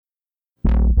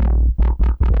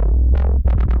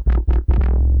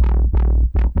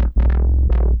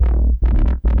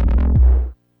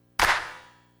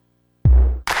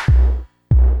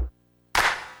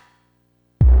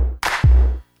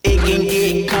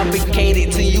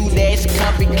complicated. To you, that's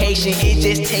complication. It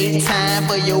just takes time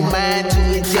for your mind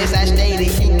to adjust. I stated,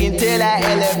 you can tell I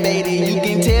elevated. You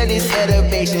can tell this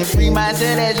elevation. Free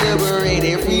mindset that's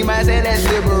liberated. Free mindset that's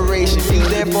liberation. Use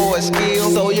that for a skill.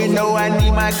 So you know I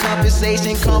need my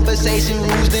compensation. Conversation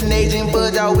rules the nation.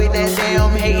 Buzz out with that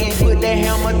damn hating. Put that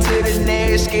hammer to the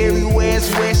nail. Scary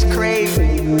West crazy.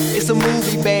 It's a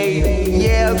movie, babe.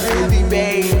 Yeah, a groovy,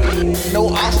 babe. No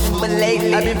Austin, but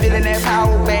lately I've been feeling that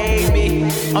power, baby.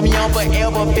 I'm young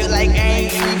forever, feel like I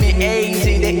ain't even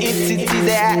aging. The entity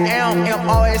that I am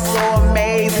always so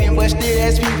amazing. But still,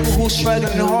 there's people who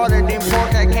struggling harder than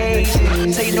pork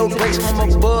occasion. Take no breaks from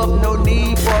above, no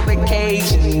need for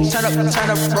vacation. Turn up,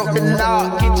 broke the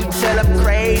knob, can't you tell I'm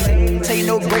crazy? Take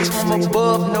no breaks from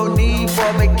above, no need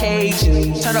for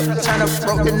vacation. Turn up,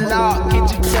 broke the knob, can't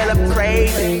you tell I'm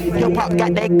crazy? Hip hop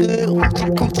got that good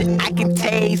hoochie coochie, I can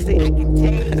taste it.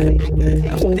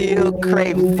 I'm still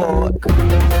craving for it.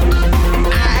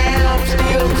 I am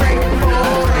still craving for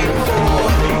it.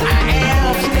 I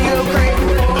am still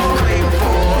craving for it.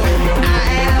 I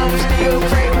am still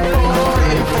craving for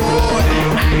it.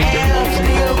 I am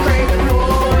still craving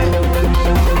for it.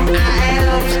 I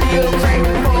am still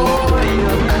craving for it.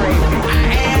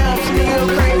 I am still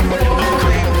craving for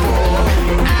it.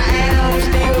 I am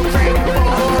still craving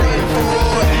for it.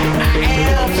 I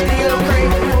am still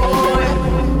craving for it.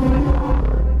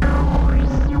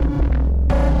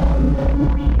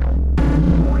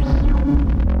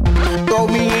 Throw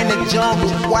me in the jungle,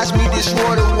 watch me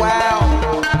destroy the wild.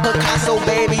 Picasso,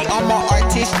 baby, I'm an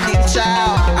artistic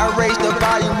child. I raise the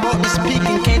volume up, it's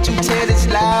speaking, can't you tell it's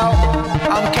loud?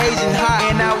 I'm Cajun hot,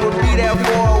 and I will be there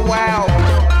for a while.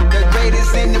 The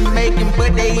greatest in the making,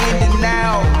 but they ending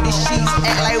now. These sheets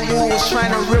act like wolves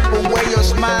trying to rip away your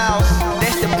smiles.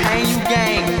 That's the pain you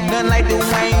gain, nothing like the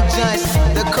Wayne Johnson.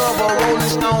 The cover Rolling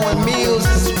Stone and Mills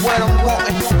is what I'm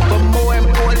wanting. But more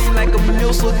importantly, like a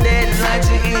missile that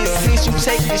launching in. Since you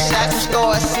take the shots, you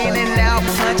start sending out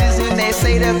punches. And they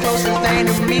say the closest thing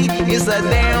to me is a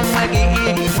damn monkey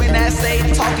hit. When I say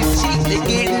talking cheap, they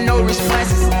getting no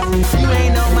responses. You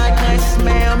ain't on my conscience,